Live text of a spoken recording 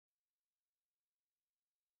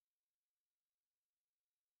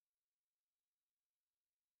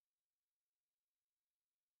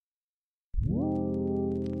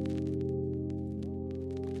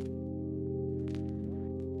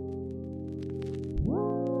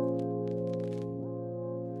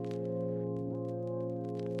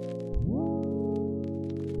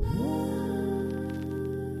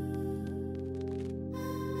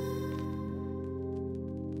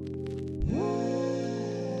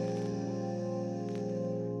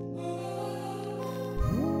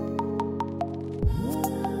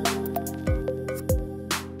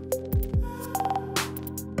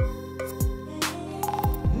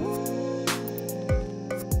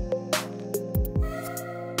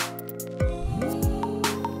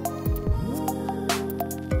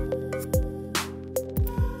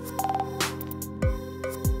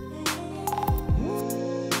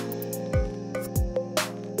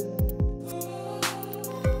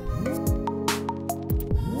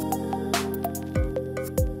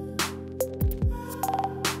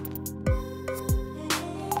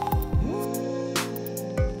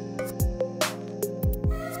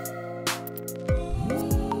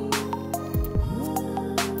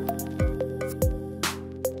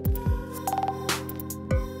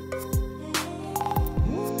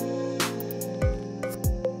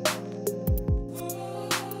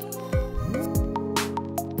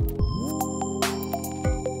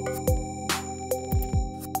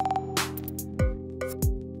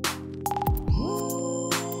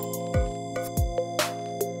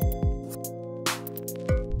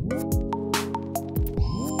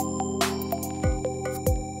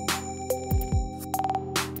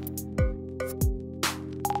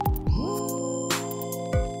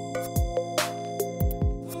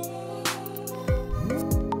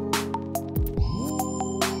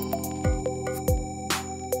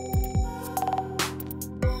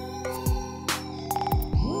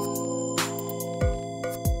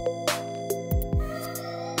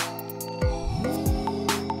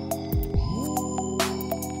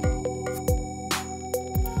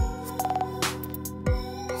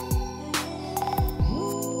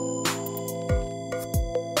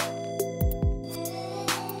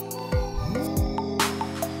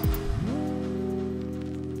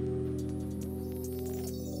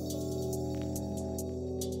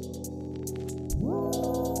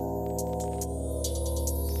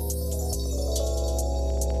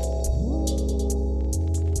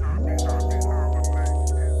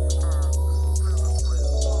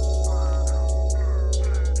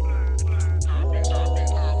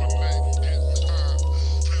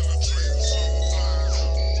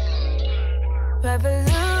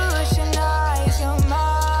Revolutionize your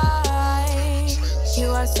mind. You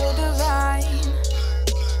are so divine.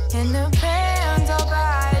 In the plans all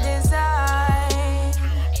by design.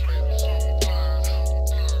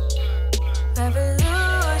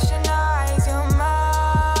 Revolutionize your mind.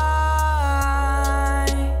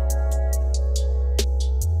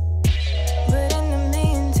 But in the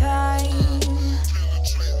meantime,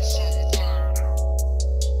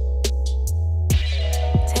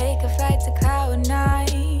 take a flight to Cloud 9.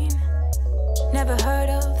 Never heard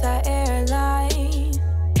of that airline.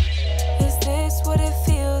 Is this what it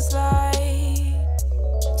feels like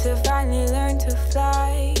to finally learn to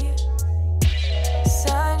fly?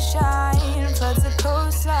 Sunshine floods the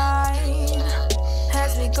coastline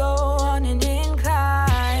as we go on an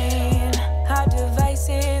incline. Our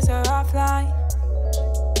devices are offline.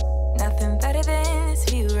 Nothing better than this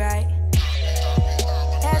view, right?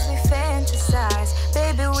 As we fantasize,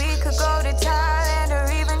 baby, we could go to Thailand or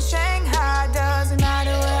even Shanghai. Doesn't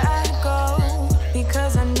matter where I go,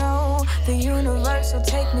 because I know the universe will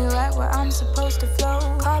take me right where I'm supposed to flow.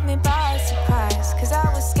 Caught me by surprise, cause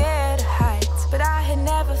I was scared of heights, but I had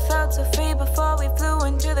never felt so free before we flew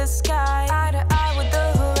into the sky. Eye to eye with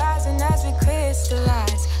the horizon as we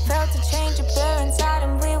crystallized. Felt a change up there inside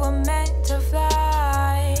and we were meant to fly.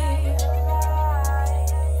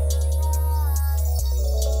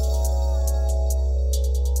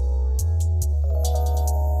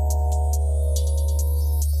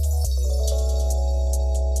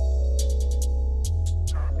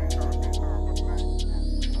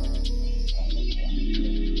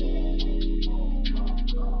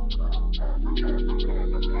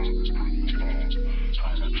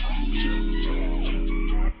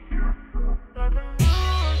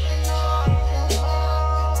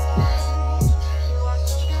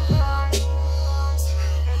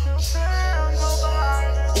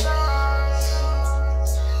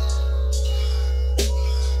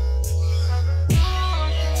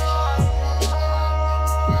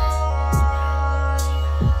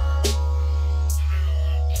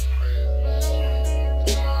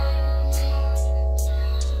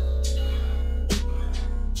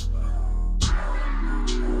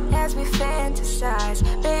 As we fantasize,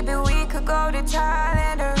 baby, we could go to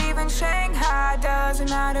Thailand or even Shanghai. Doesn't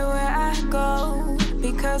matter where I go,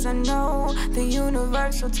 because I know the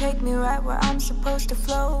universe will take me right where I'm supposed to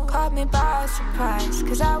flow. Caught me by surprise,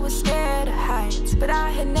 cause I was scared of heights, but I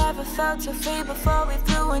had never felt so free before we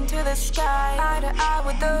flew into the sky. Eye to eye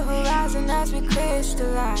with the horizon as we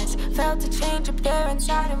crystallized. Felt a change up there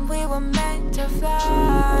inside and we were meant to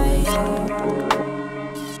fly.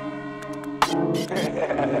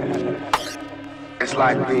 It's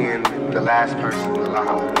like being the last person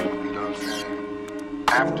alive, you know what I'm saying?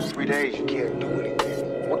 After 3 days, you can't do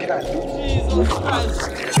anything. What can I do? Jesus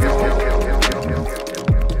Christ.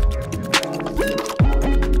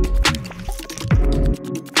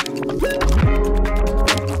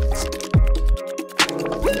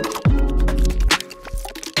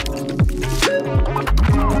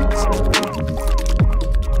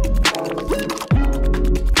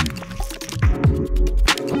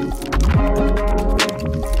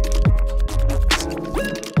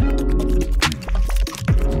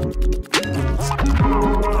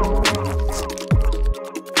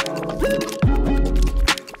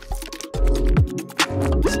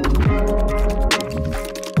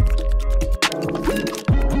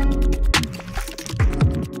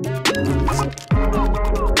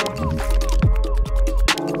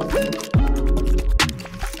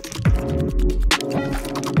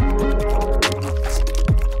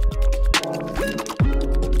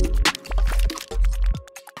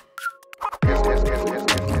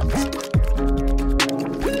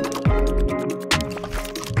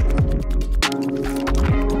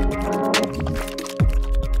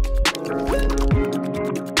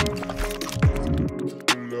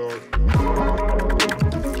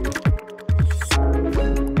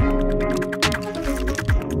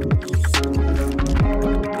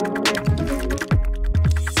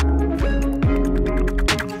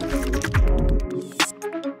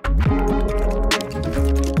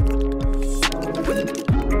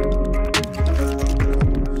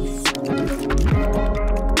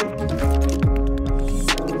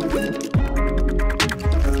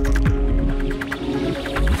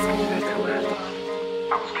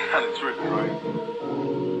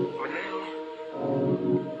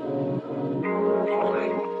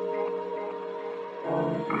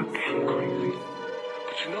 am crazy.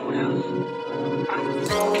 But you know what else? I'm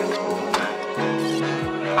fucking old, man.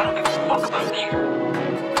 I don't give a fuck about you.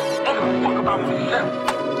 I don't give a fuck about myself.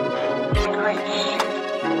 And I ain't shit.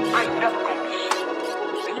 I ain't never gonna be shit.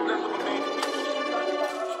 And you mess with a man.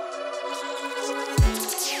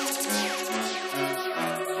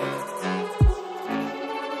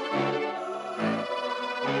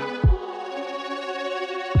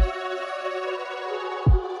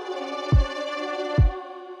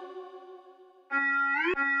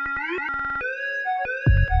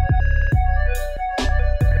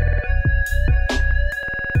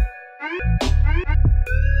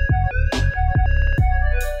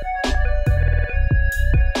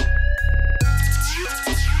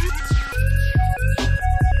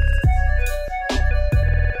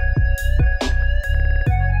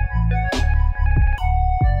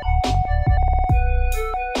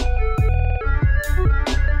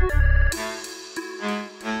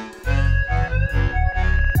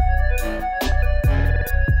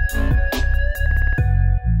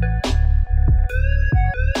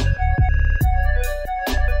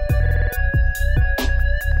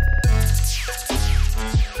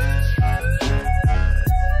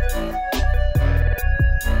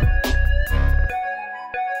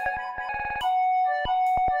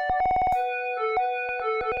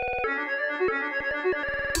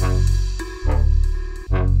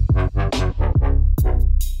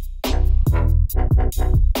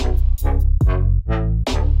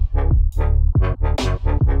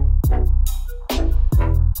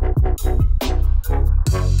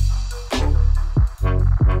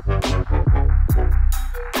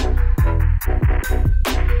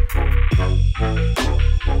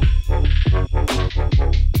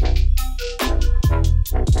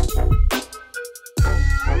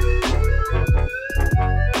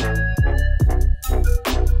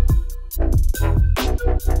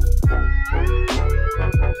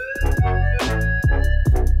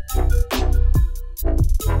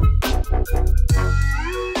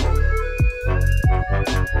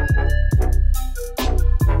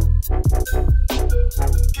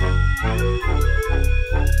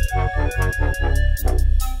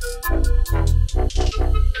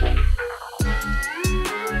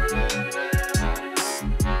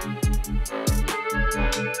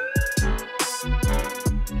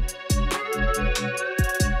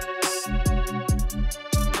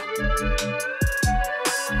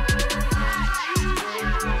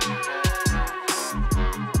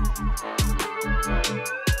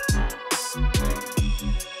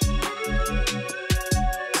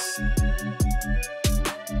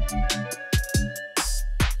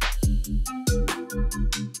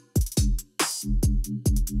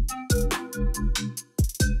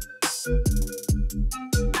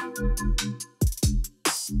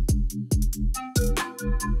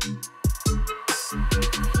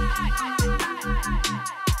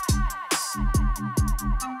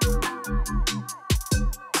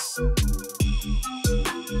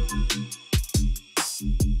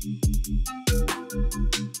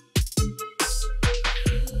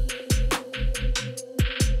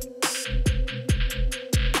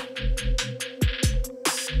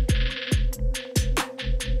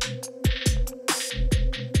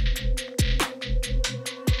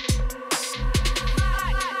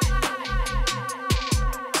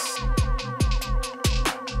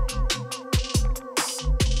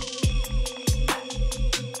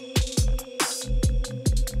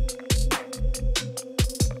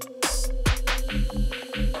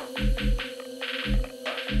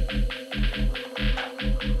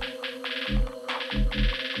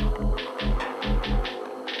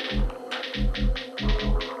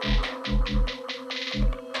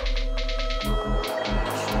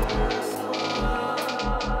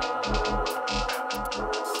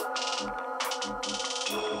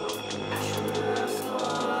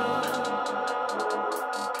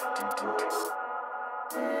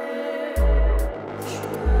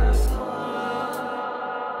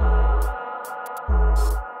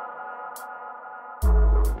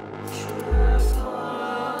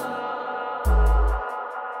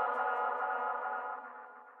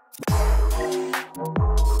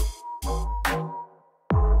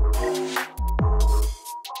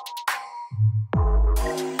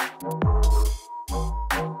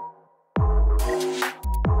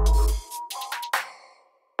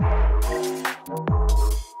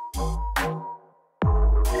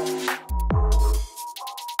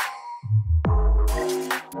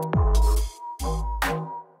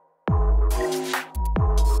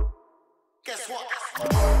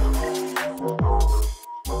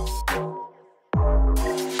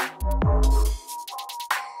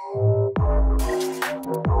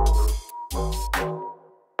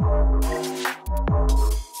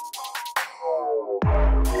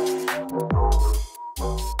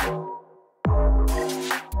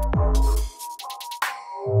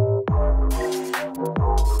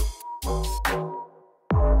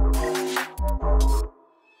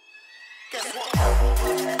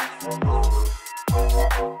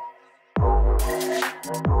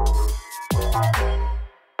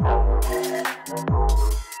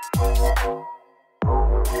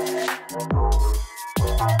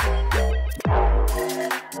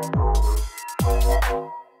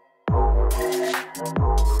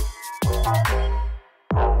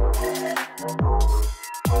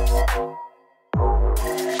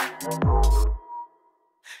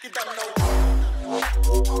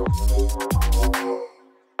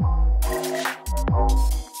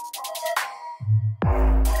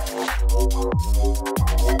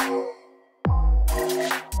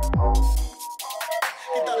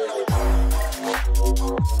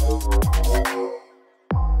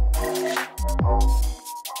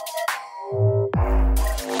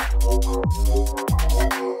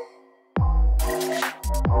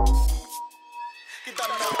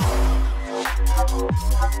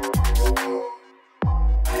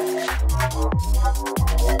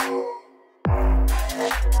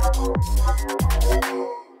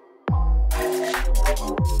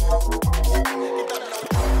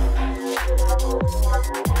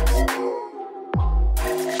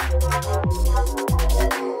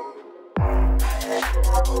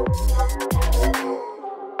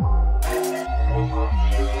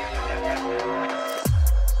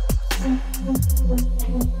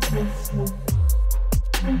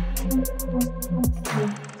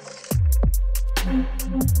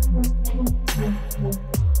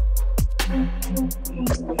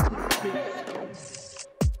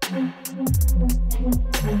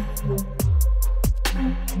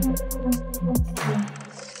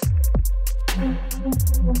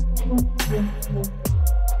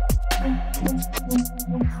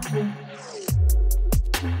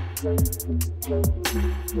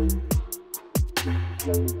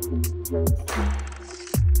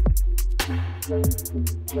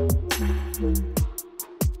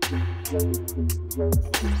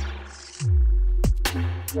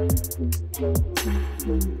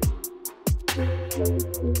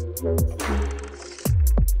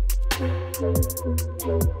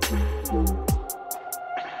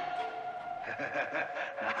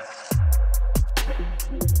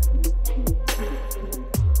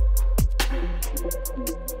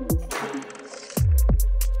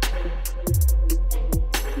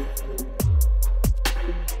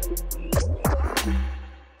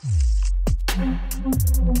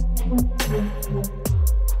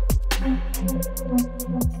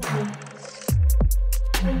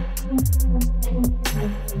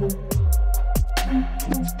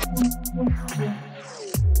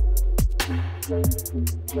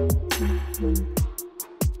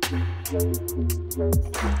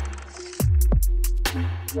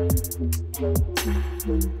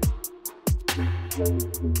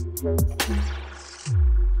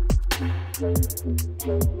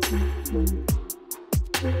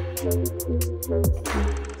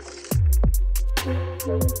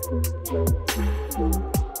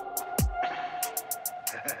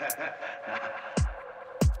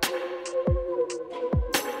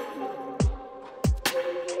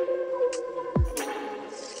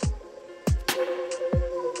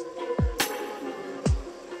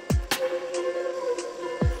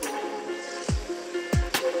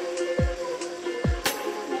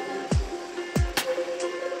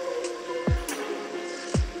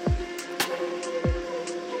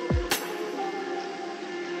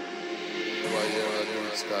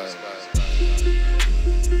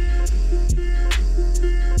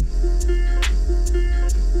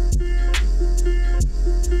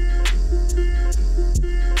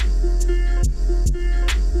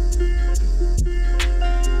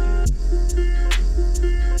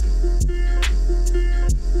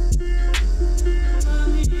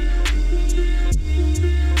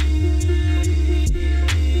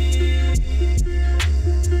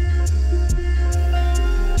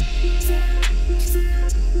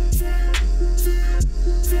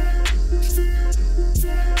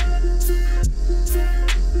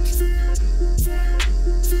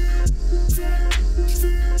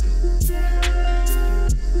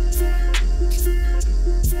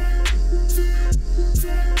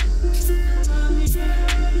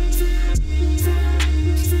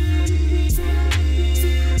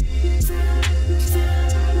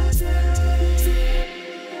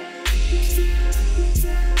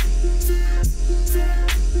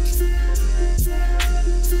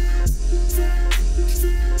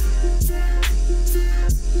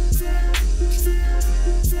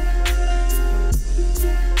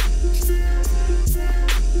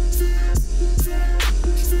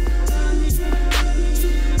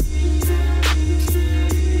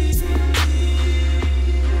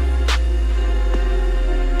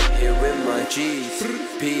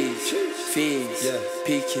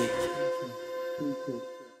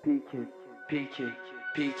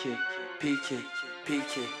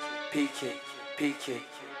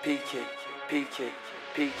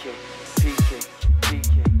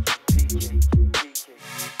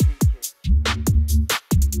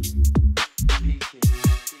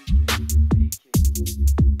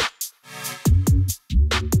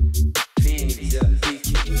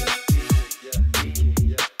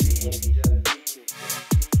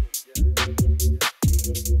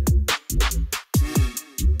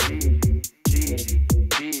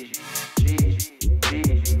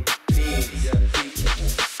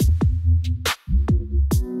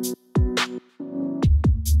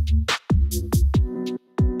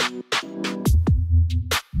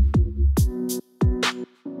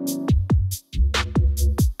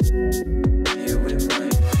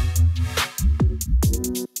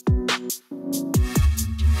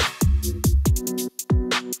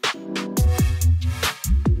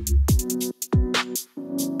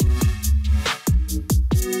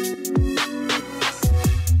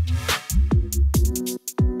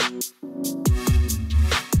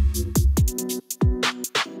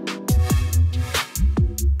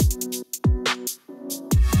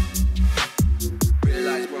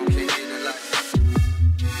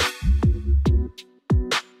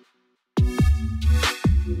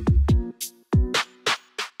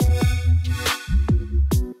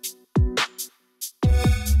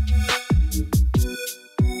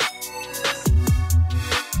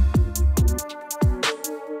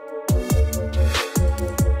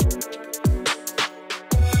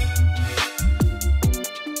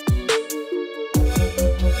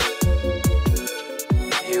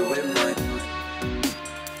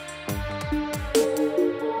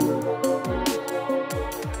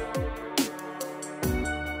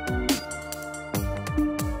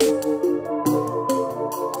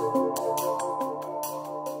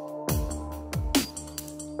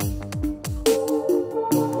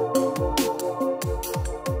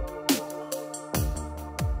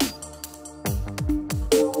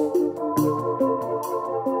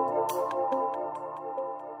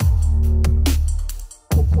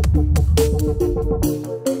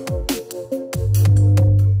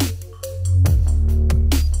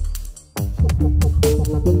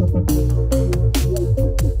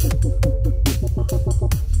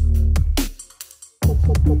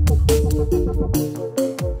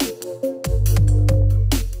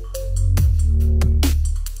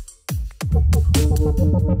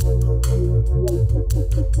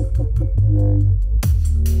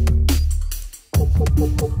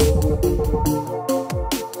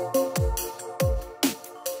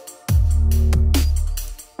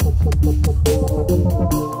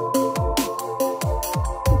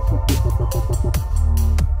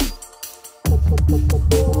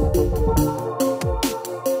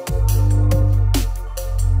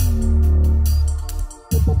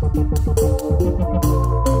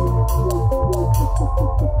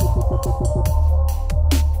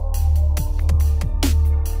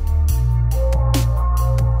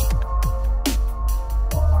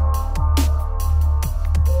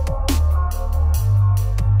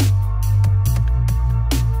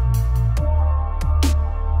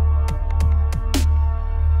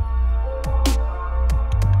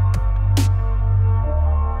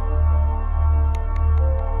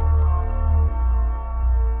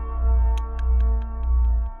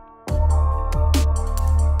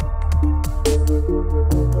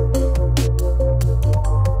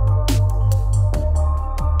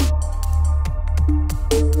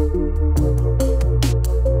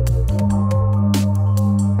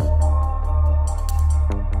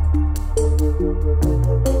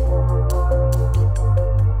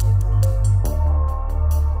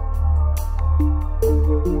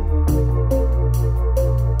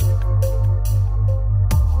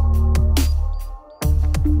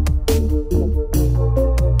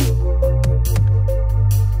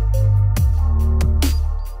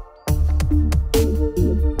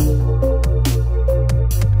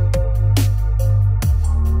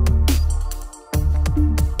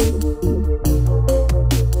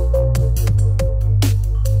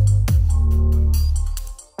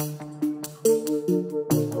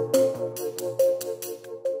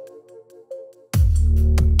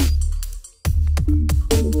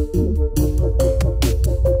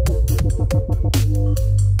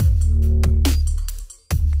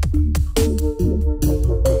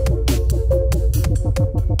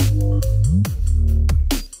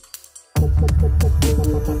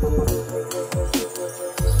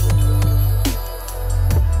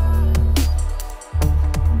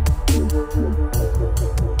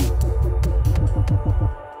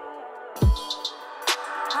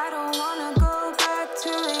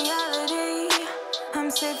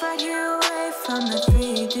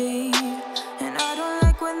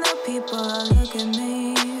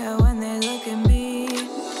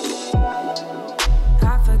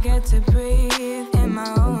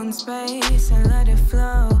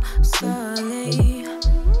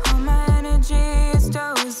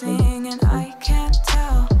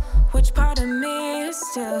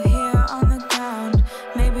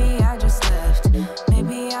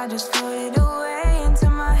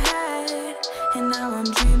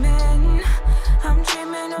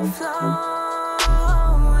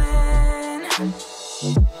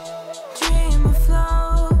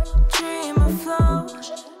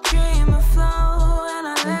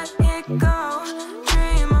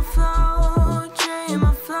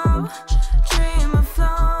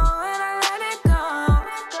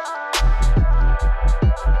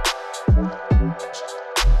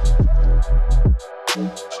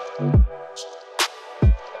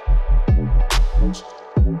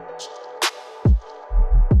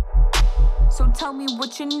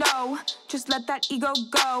 Ego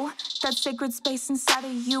go, that sacred space inside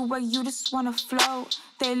of you where you just wanna float.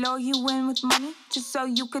 They lure you in with money just so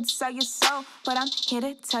you could sell your soul. But I'm here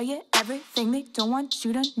to tell you everything they don't want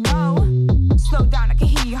you to know. Slow down, I can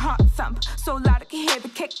hear your heart thump. So loud I can hear the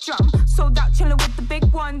kick drum. Sold out, chilling with the big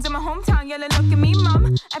ones in my hometown, yelling, look at me,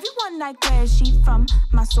 mum. Everyone like, where is she from?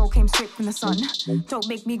 My soul came straight from the sun. Don't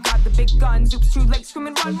make me grab the big guns. Oops, too late,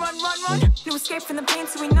 screaming, run, run, run, run. No escape from the pain,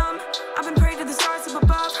 so we numb. I've been praying to the stars up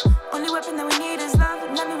above. Only weapon that we need is love.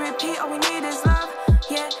 Let me repeat, all we need is love.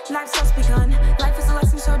 Yeah, life's just begun. Life is a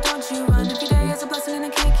lesson, so don't you run. Every day is a blessing and I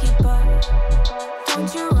can't keep up.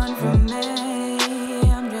 Don't you run from me.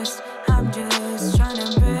 I'm just trying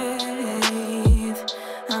to breathe.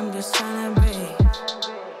 I'm just trying to breathe.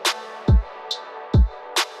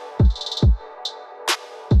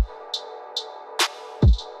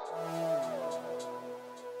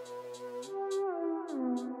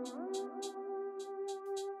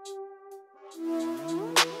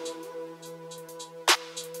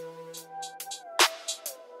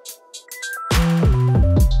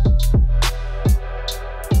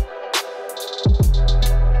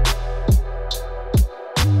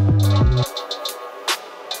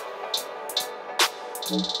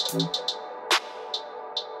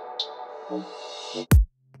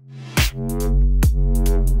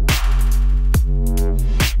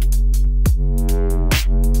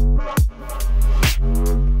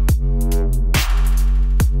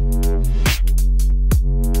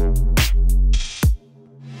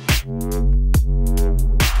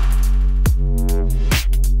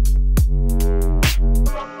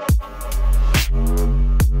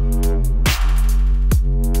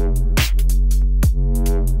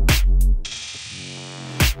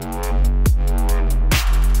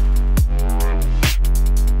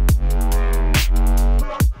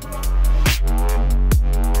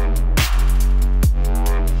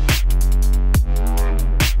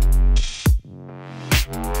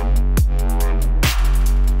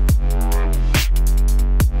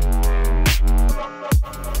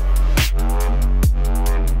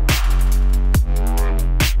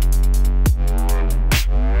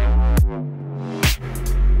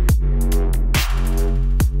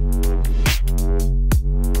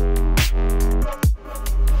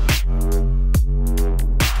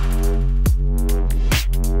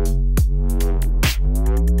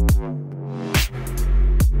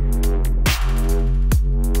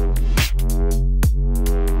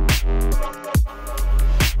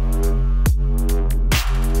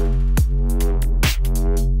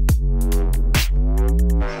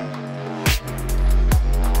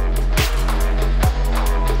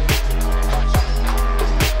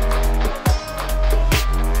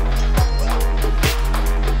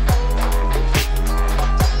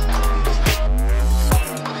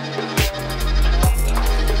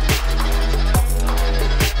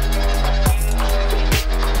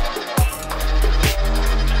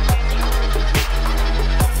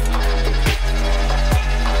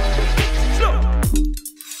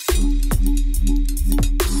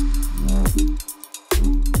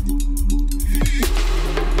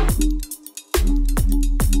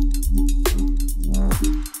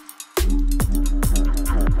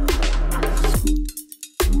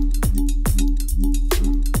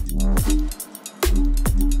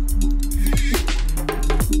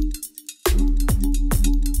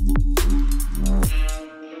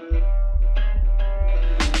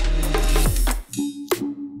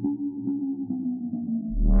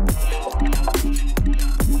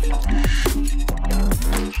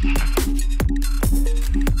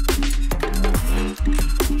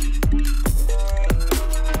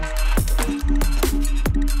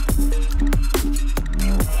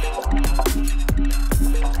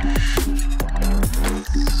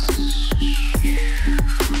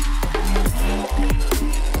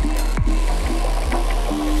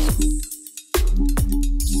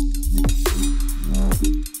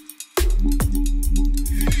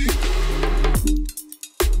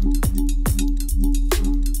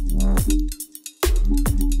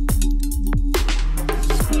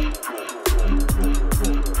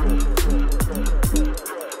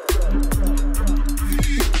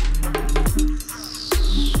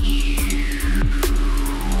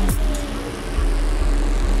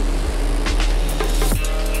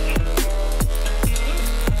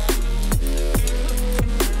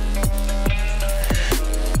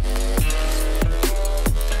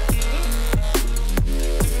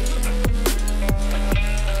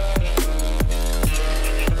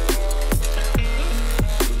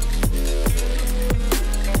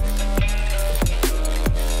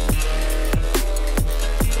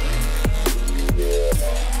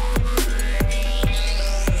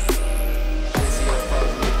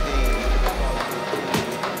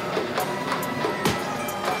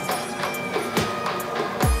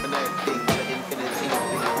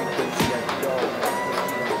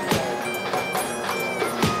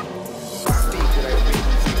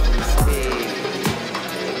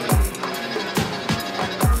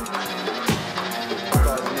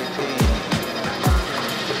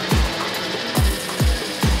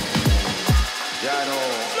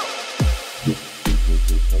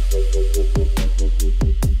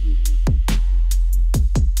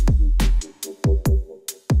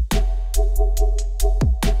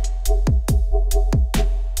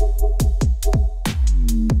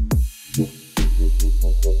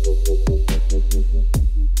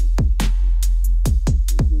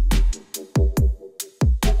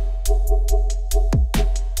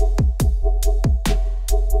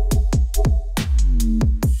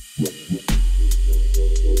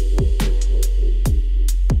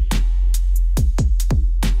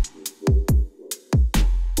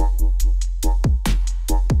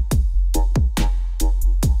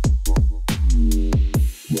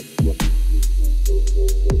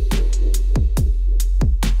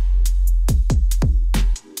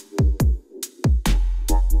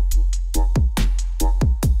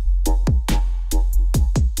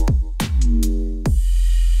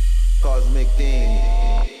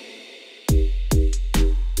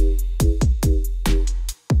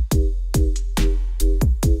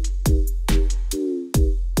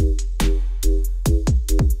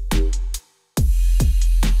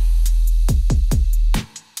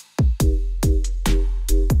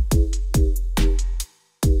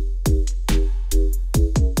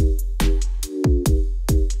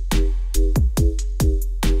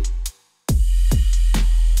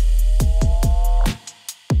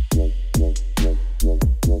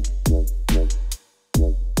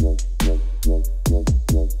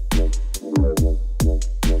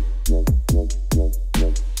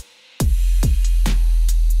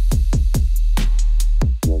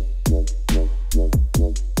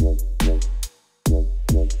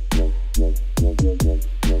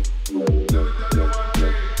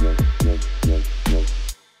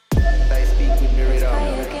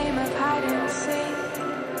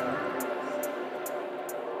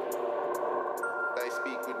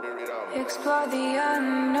 explore the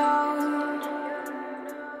unknown.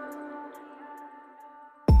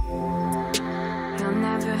 You'll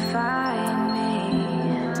never find me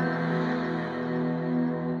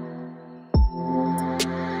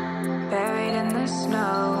buried in the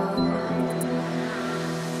snow.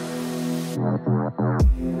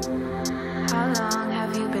 How long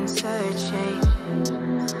have you been searching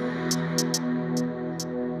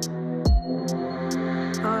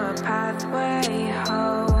for a pathway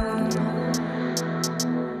home?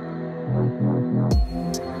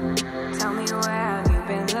 Tell me, where have you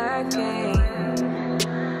been lurking?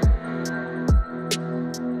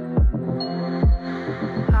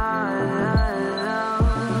 All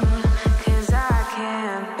alone, 'cause I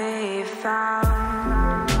can't be found.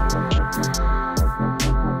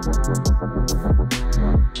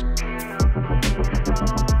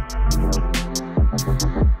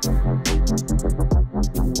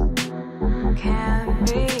 Can't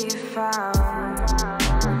be found.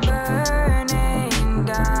 Burning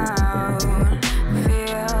down.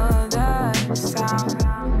 Feel the sound.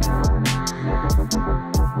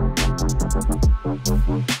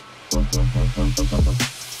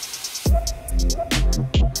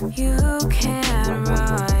 You can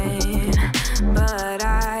run, but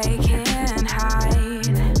I can't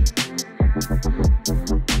hide.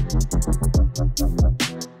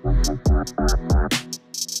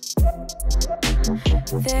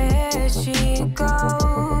 There she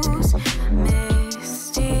goes,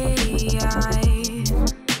 misty-eyed.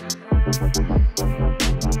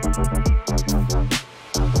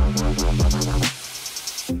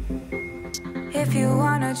 If you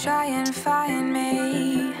wanna try and find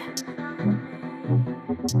me,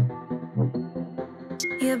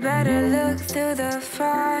 you better look through the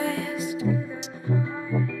frost.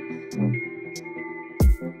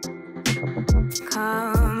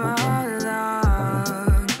 Come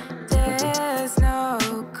along, there's no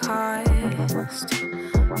cost.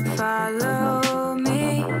 Follow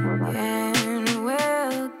me and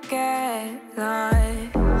we'll get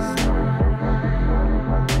lost.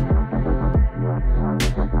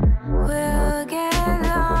 We'll get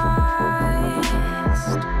lost.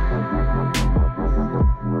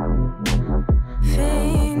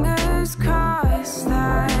 Fingers crossed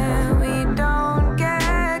that we don't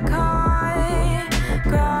get caught.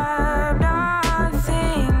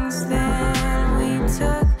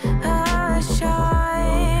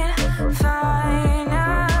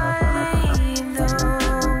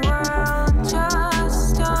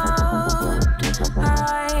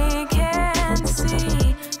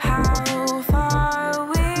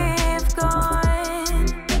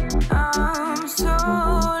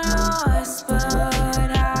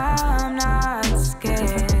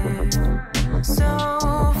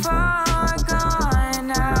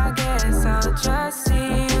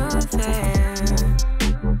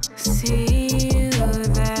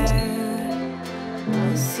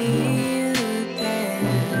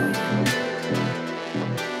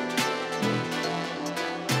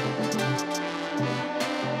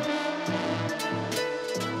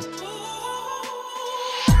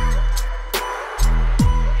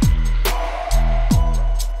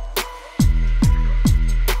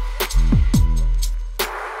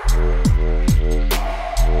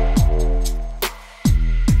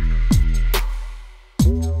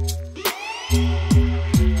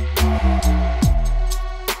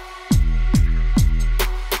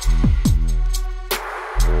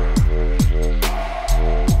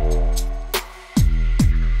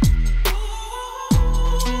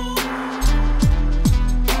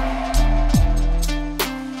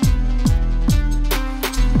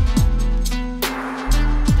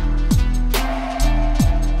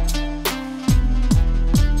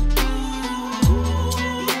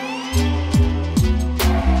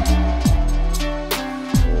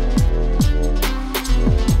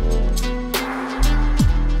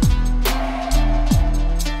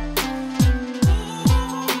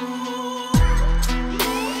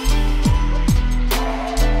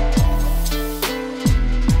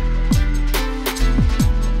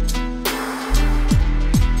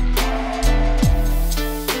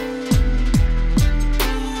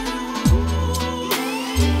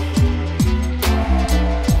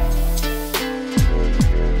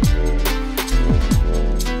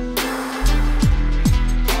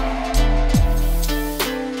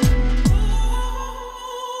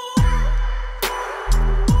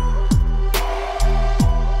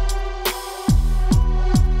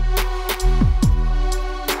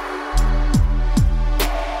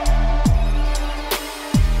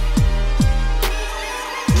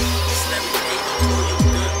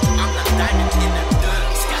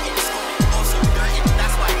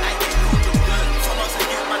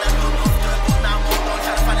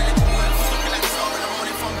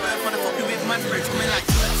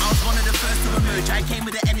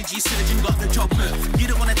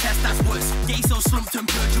 Gay so slumped and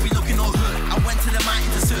purged, you be looking all hurt. I went to the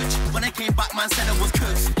mountain to search. When I came back, man said I was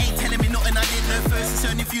cursed. Ain't telling me nothing I didn't know first. It's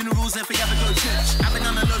only funerals if I ever go to church. I've been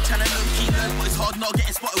on the low, trying to low-key learn, but it's hard not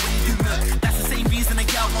getting spotted when you do murk. That's the same reason a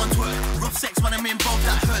gal wants work. Rough sex when I'm involved,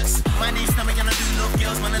 that hurts. My name's never gonna do love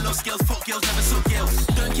girls, man, I love skills. Fuck girls, never suck girls.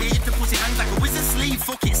 Don't care if the pussy hangs like a wizard's sleeve.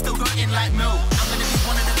 Fuck it, still got in like Mo. I'm gonna be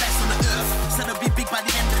one of the best on the earth. Said I'll be big by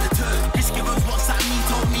the end of the term. Risky Rose WhatsApp me,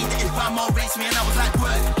 told me that if one more race me, and I was like,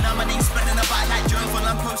 word. Now my name's spreading about like Joe. When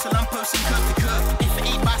I'm posting curve to curve. If it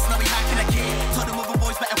ain't bass, now we hacking a kid. Told them other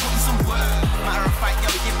boys better put in some work. Matter of fact, yo,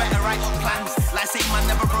 you better write up plans. Like say man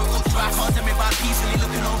never wrote up drafts. Can't tell me about peacefully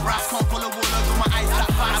looking on brass. Can't pull a wall over my eyes that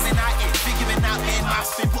fast. I've been at it, figuring out getting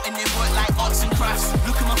maths. Been putting in work like arts and crafts.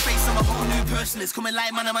 Look at my face, I'm a whole new person. It's coming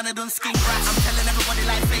like man, I done skin grass. I'm telling everybody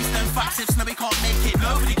like face them facts. If Snowy can't make it,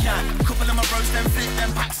 nobody can. Couple of my bros then flip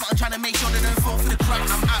them packs. But I'm trying to make sure they don't fall for the cracks.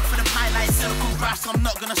 I'm out for the pie like circle grass. I'm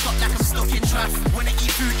not gonna stop like I'm stuck in traffic. When I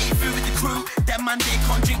eat food with the crew. Them man they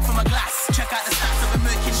can't drink from a glass. Check out the stats, I've been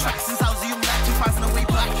murking tracks since I was a young lad, 2000 away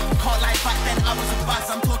back. Can't lie back then, I was a buzz.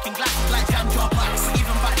 I'm talking glasses like jam jaw backs.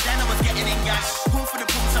 Even back then I was getting in gas. Pull for the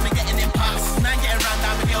pumps, I'm getting in pass. Now I'm getting round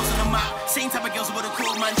down with girls on the map. Same type of girls I would've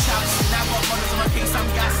called man chaps. Now got models on my case, I'm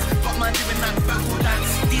gas. Got man doing that vocal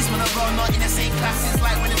dance. These men are raw, not in the same class. It's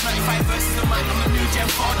like when it's 95 versus a man. I'm a new gen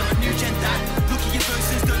father, I'm a new gen dad. Look at your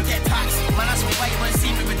verses, don't get taxed. Man, ask me why you won't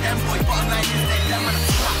see me with them, boy. Bottom line is that them man, I'm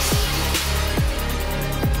trash.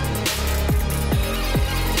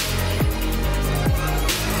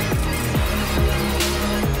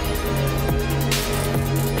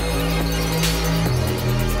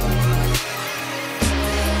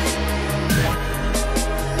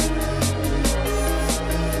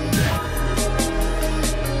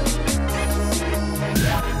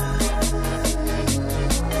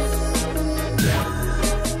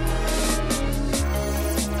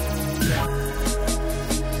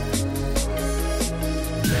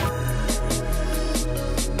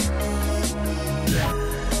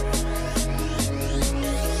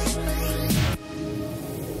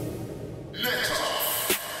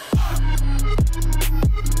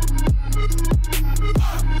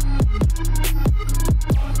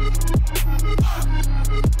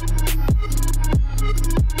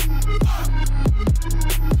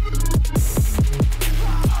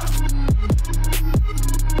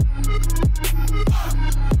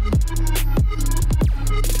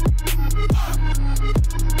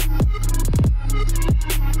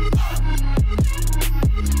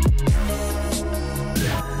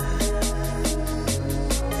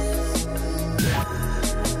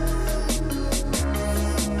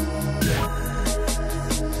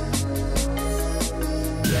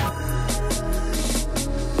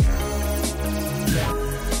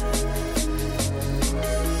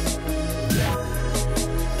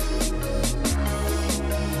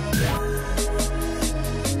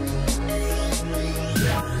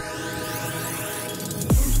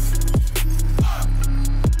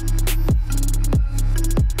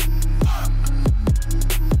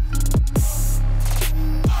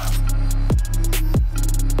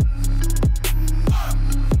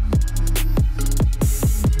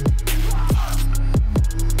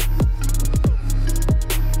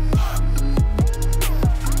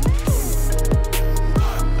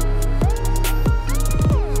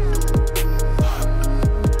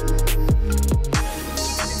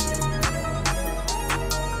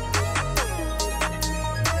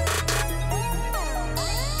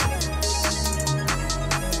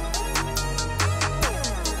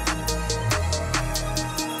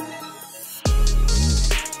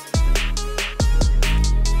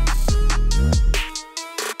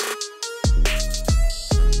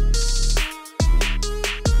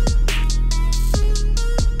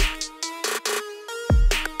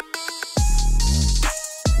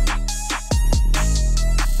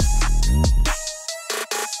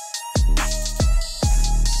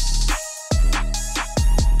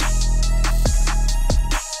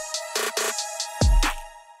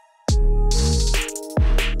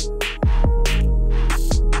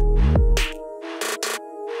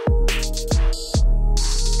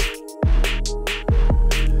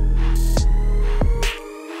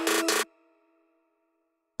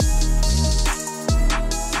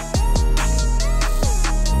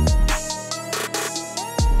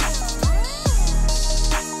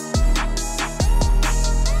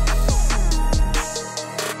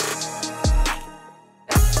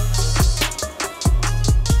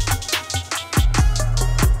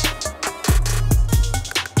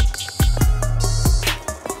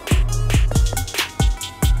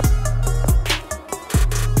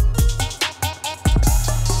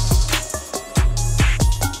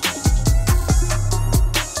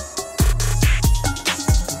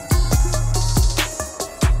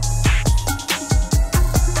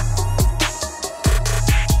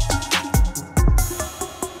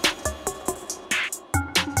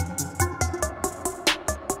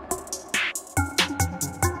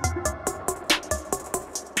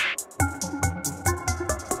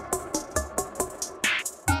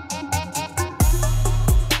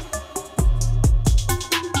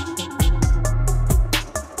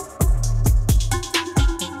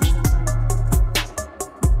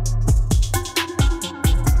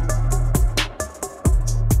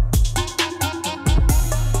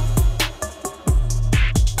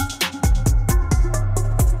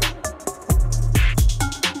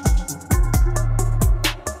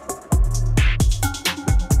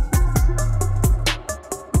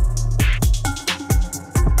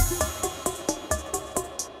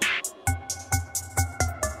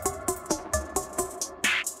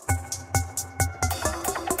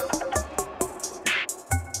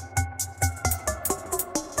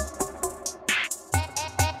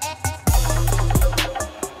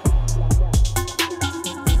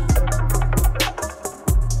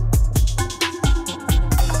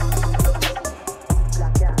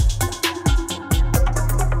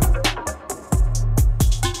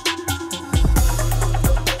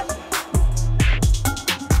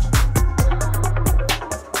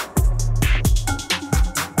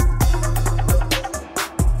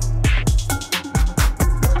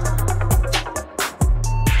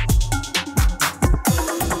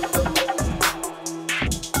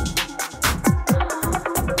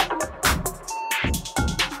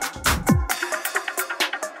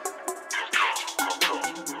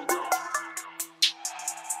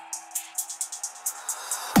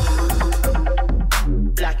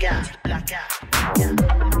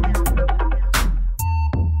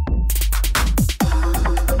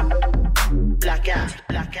 blackout,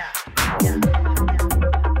 blackout, yeah.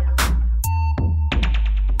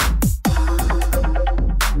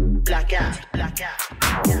 Blackout, blackout,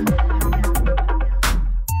 yeah.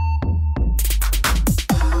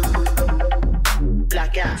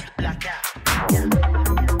 Blackout, blackout, yeah.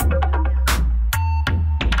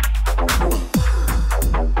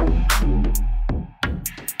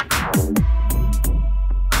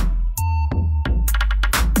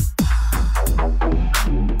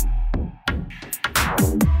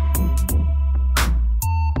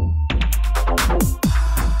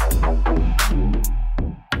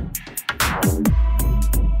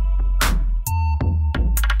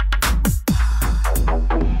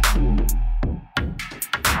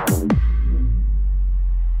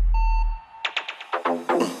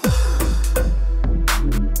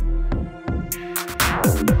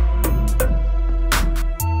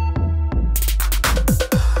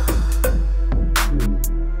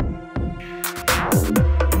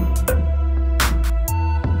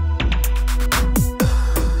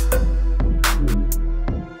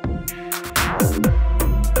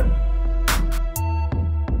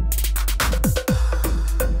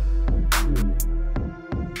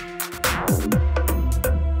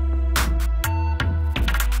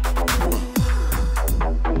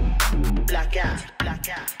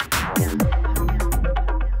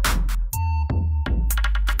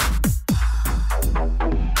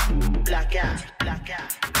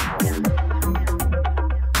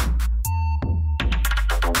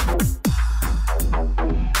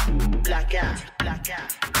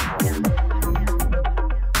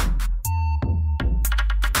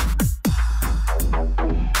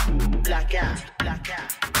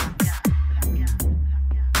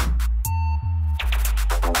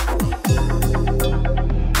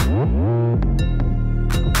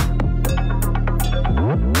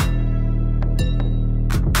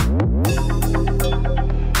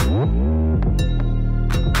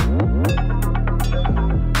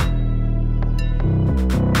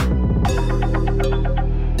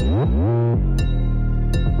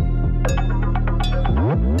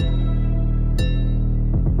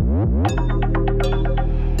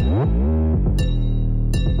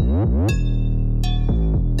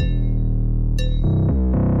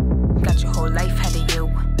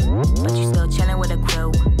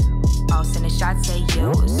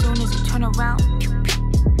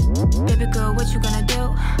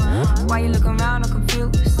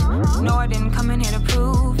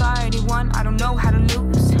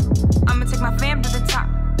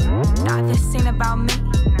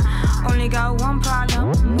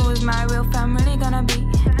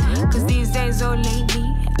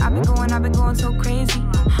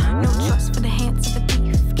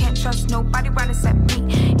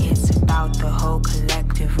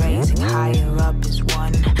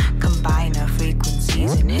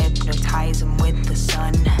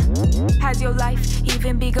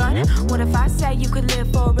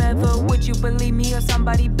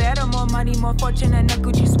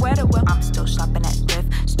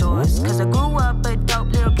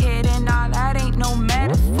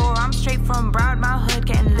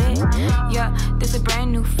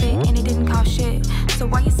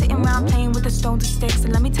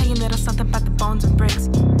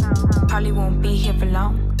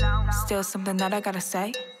 Something that I gotta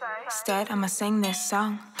say. Instead, I'ma sing this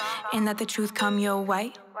song and let the truth come your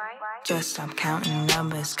way. Just stop counting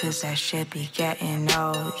numbers, cause that shit be getting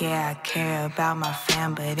old. Yeah, I care about my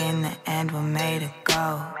fam, but in the end, we're made to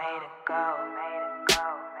go.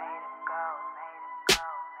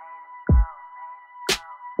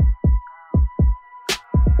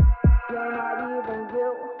 You're not even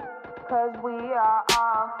you, cause we are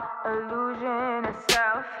all illusion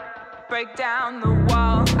itself. Break down the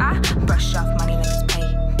wall. I brush off money like it's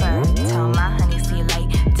paper. Tell my honey see you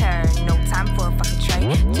later. No time for a fucking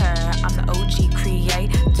traitor. I'm the OG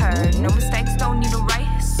creator. No mistakes, don't need a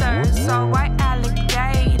racer. So white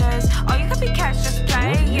alligators. All you could be catch just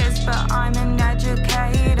players, but I'm an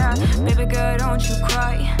educator. Baby girl, don't you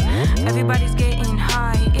cry. Everybody's getting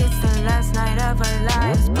high. It's the last night of our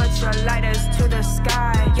lives. Put your lighters to the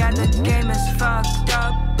sky. Yeah, the game is fucked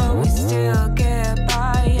up, but we still get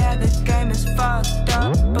by. Yeah, the game is fucked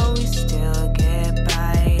up, but we still get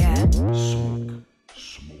by. Yeah. Smoke,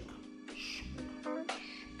 smoke, smoke.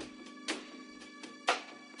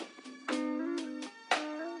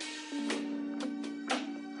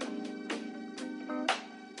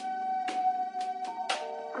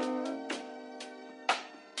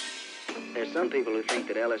 There's some people who think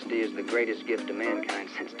that LSD is the greatest gift to mankind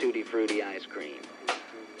since Tutti Frutti ice cream.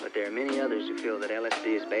 But there are many others who feel that LSD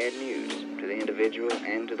is bad news to the individual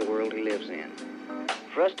and to the world he lives in.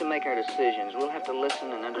 For us to make our decisions, we'll have to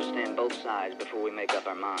listen and understand both sides before we make up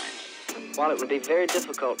our minds. While it would be very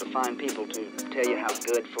difficult to find people to tell you how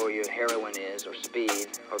good for you heroin is, or speed,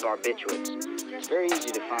 or barbiturates, it's very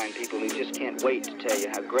easy to find people who just can't wait to tell you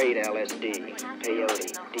how great LSD,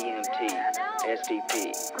 peyote, DMT,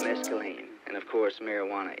 SDP, mescaline, and of course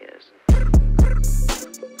marijuana is.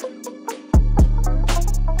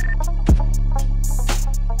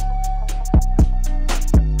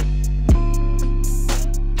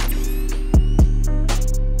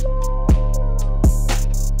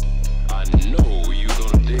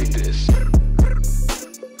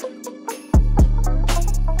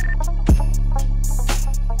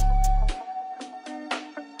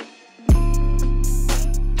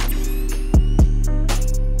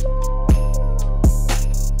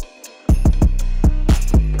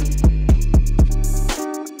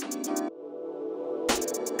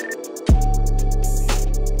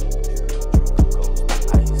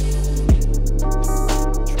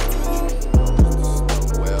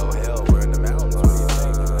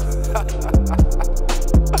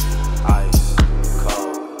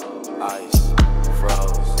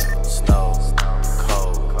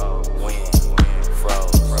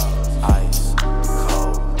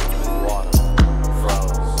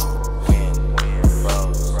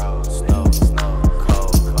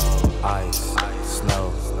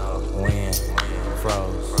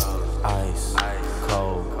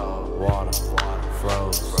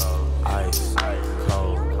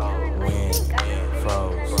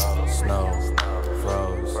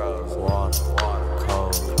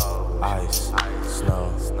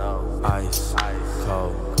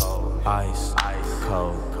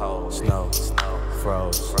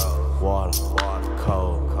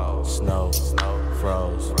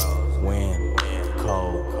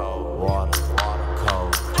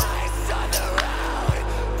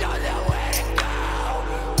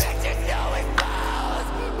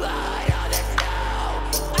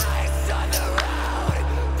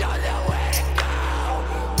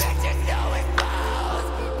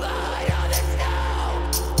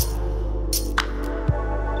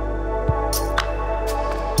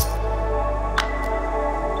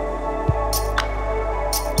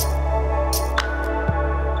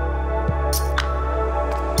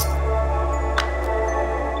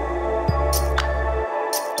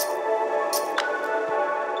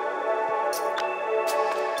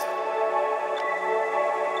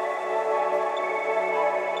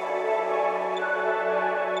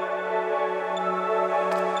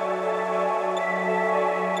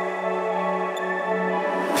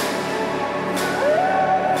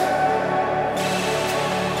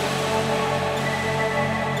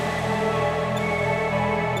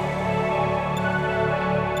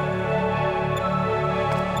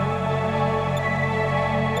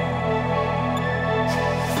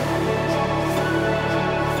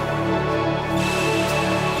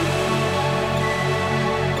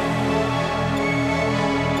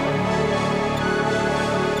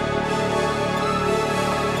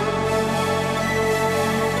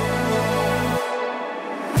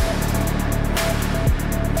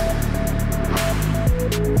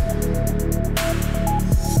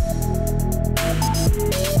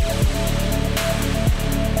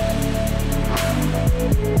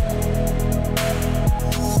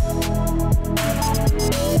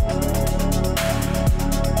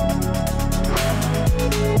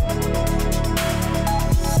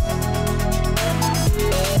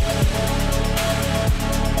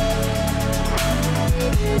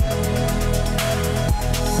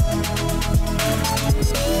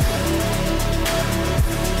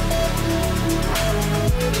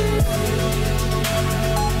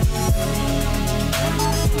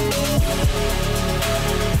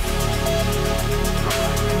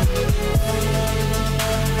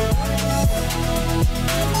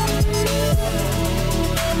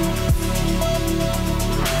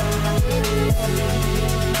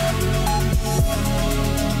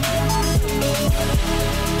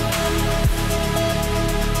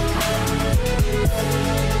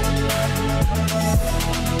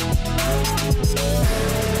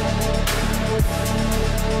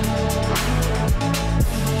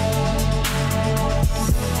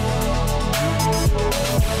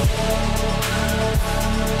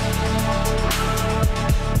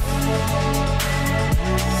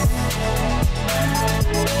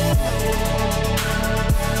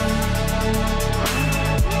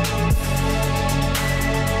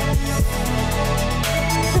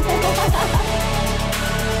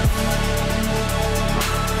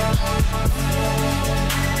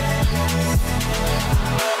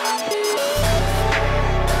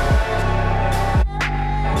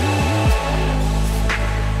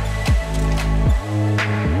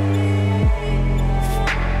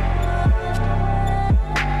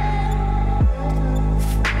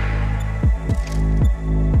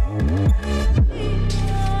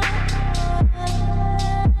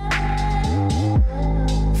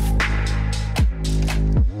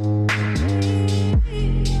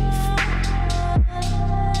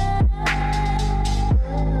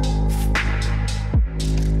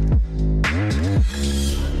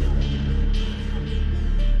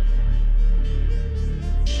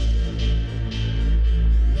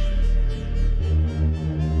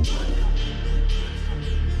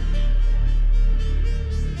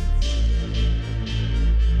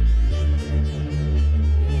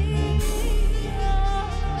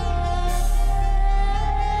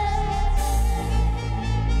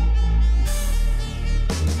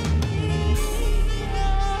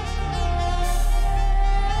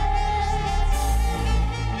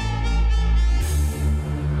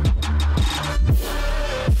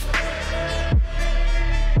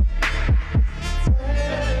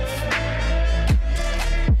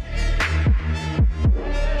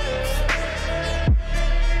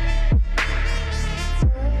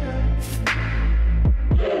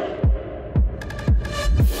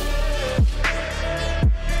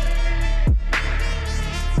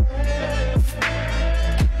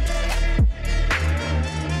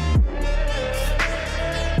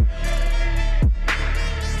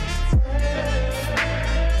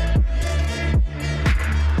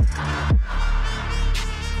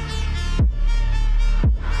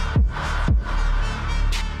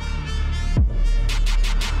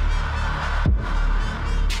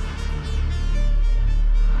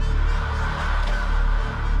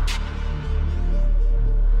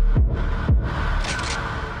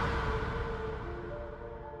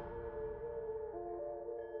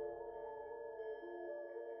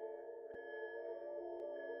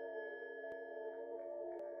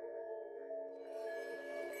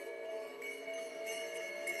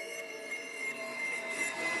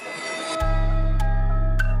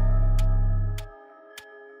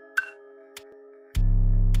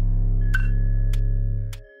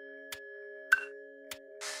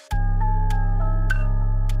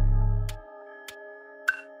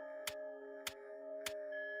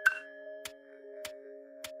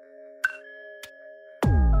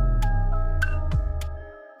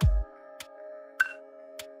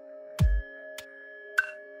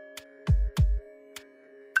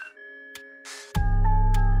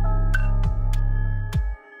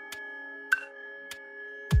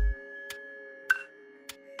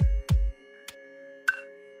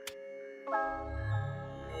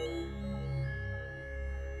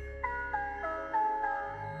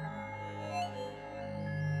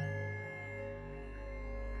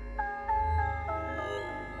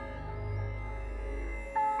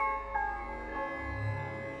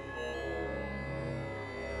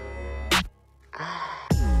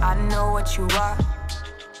 know what you are.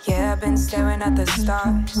 Yeah, I've been staring at the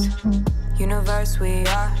stars. Universe we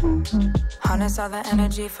are. Harness all the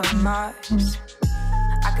energy from Mars.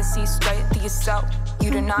 I can see straight through your soul.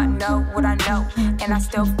 You do not know what I know, and I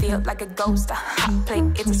still feel like a ghost. A hot plate,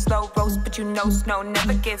 it's a slow roast, but you know snow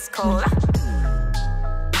never gets cold.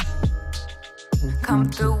 Come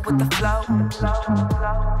through with the flow.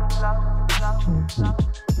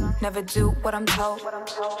 Never do what I'm told.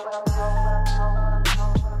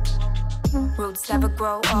 Roots never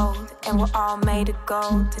grow old, and we're all made of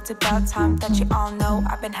gold. It's about time that you all know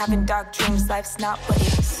I've been having dark dreams. Life's not what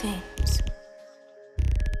it seems.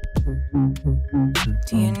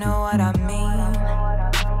 Do you know what I mean?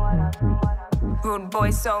 Rude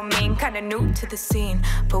boy, so mean, kinda new to the scene,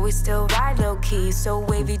 but we still ride low-key, so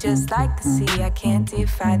wavy just like the sea. I can't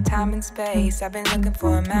defy time and space. I've been looking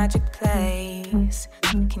for a magic place.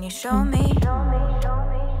 Can you show me?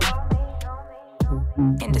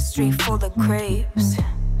 Industry full of creeps.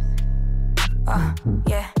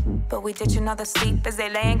 Yeah, but we ditch another sleep as they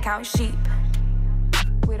lay and count sheep.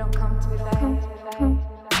 We don't come too late.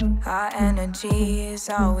 Our energy is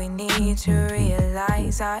all we need to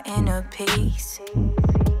realize our inner peace.